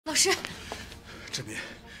老师，志敏，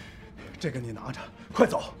这个你拿着，快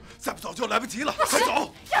走，再不走就来不及了。快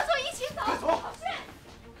走，要走一起走。快走，老师。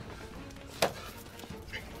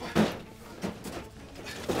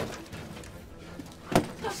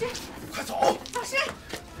老师，快走，老师。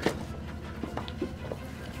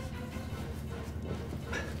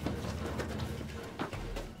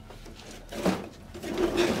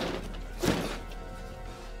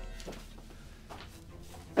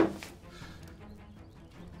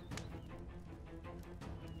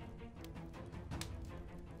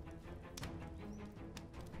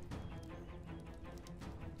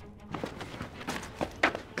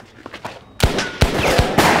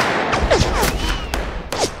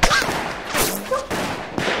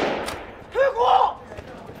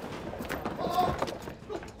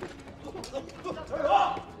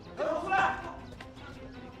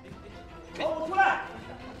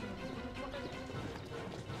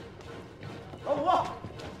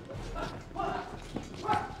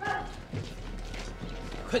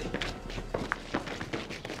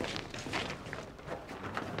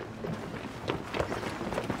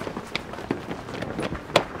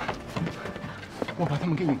 我把他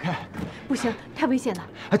们给引开，不行，太危险了。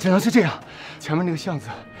只能是这样。前面那个巷子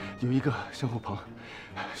有一个生火棚，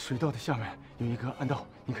水道的下面有一个暗道，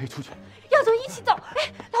你可以出去。要走一起走。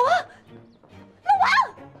哎，老王，老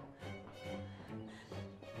王！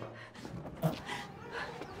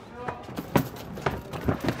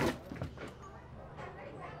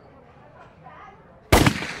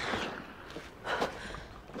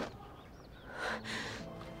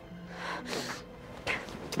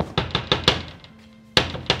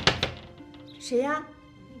谁呀？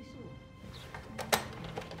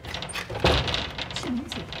是明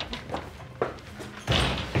姐。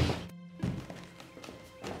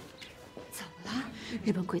怎么了？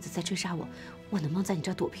日本鬼子在追杀我，我能不能在你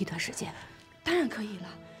这儿躲避一段时间？当然可以了。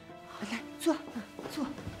来，坐，坐。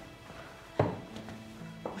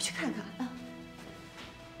我去看看啊。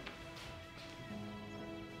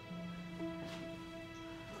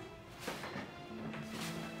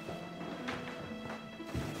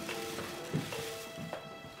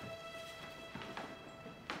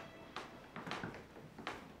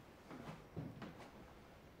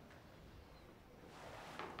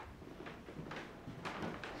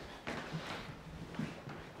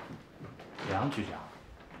杨局长，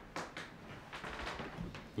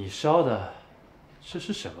你烧的这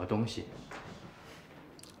是什么东西？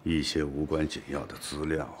一些无关紧要的资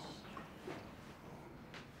料。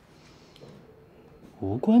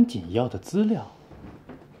无关紧要的资料？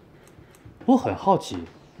我很好奇，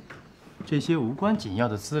这些无关紧要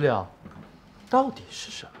的资料到底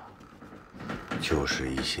是什么？就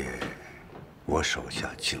是一些我手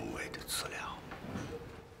下敬畏的资料。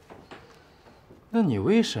 那你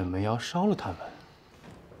为什么要烧了它们？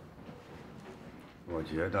我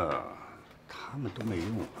觉得他们都没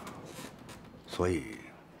用了，所以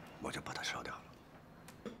我就把它烧掉了。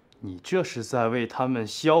你这是在为他们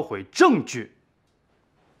销毁证据。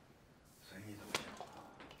随你怎么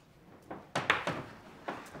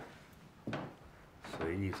想，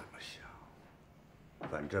随你怎么想，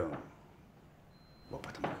反正我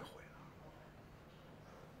把他们给毁了。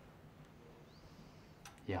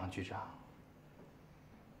杨局长。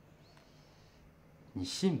 你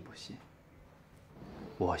信不信？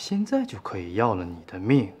我现在就可以要了你的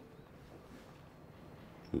命。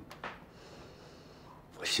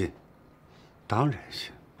我信，当然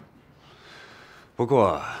信。不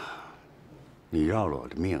过，你要了我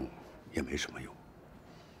的命也没什么用。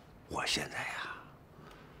我现在呀，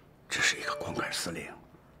只是一个光杆司令。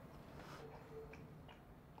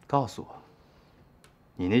告诉我，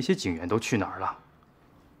你那些警员都去哪儿了？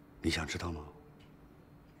你想知道吗？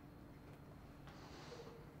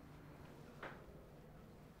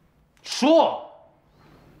 说，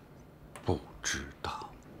不知道。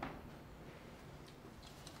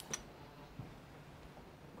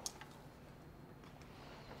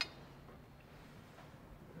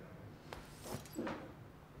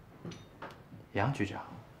杨局长，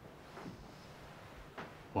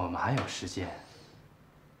我们还有时间，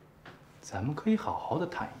咱们可以好好的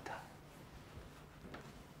谈一谈。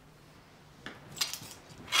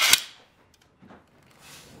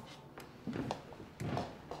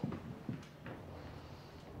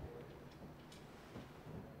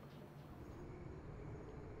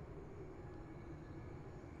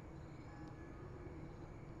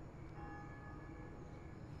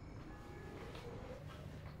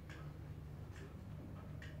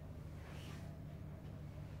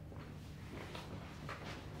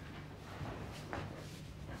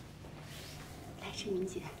 志明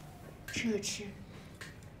姐，吃了吃，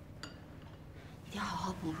一定要好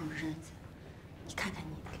好不入日子，你看看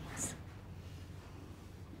你的脸色。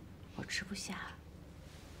我吃不下，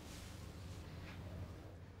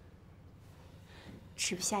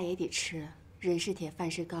吃不下也得吃，人是铁，饭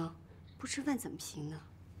是钢，不吃饭怎么行呢？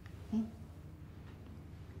嗯。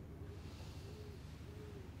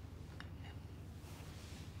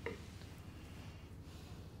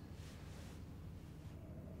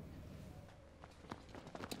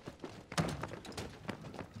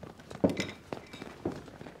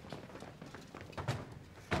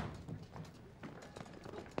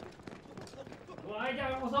 我挨家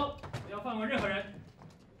没收，不要放过任何人。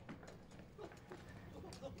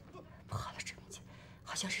不好了，郑明姐，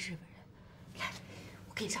好像是日本人。来，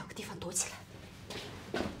我给你找个地方躲起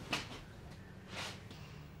来。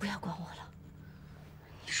不要管我了。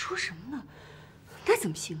你说什么呢？那怎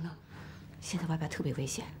么行呢？现在外边特别危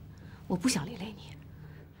险，我不想连累你。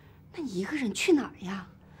那你一个人去哪儿呀？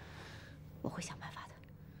我会想办法的。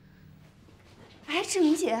哎，郑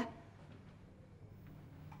明姐。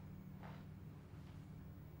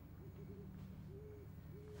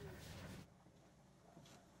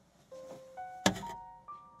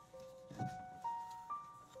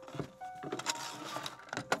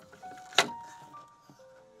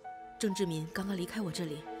 郑志民刚刚离开我这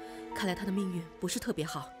里，看来他的命运不是特别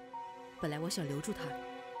好。本来我想留住他，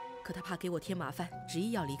可他怕给我添麻烦，执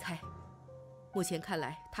意要离开。目前看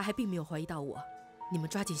来，他还并没有怀疑到我。你们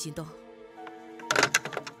抓紧行动。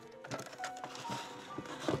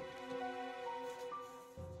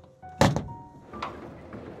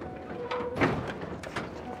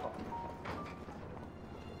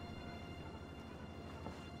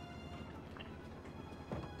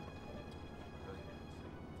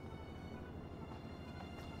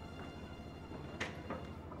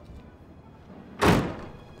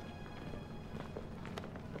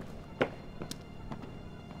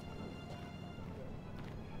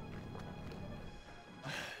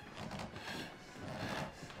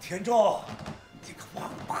田中，你个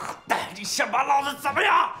王八蛋，你想把老子怎么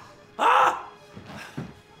样？啊！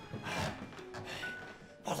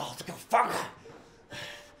把老子给我放开！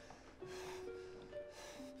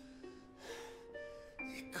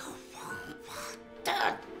你个王八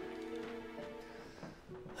蛋！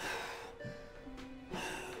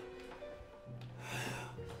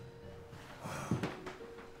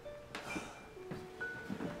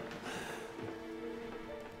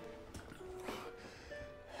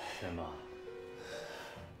什么？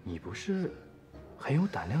你不是很有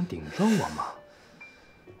胆量顶撞我吗，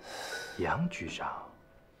杨局长？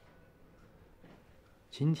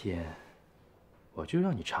今天我就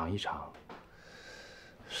让你尝一尝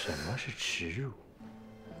什么是耻辱。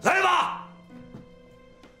来吧！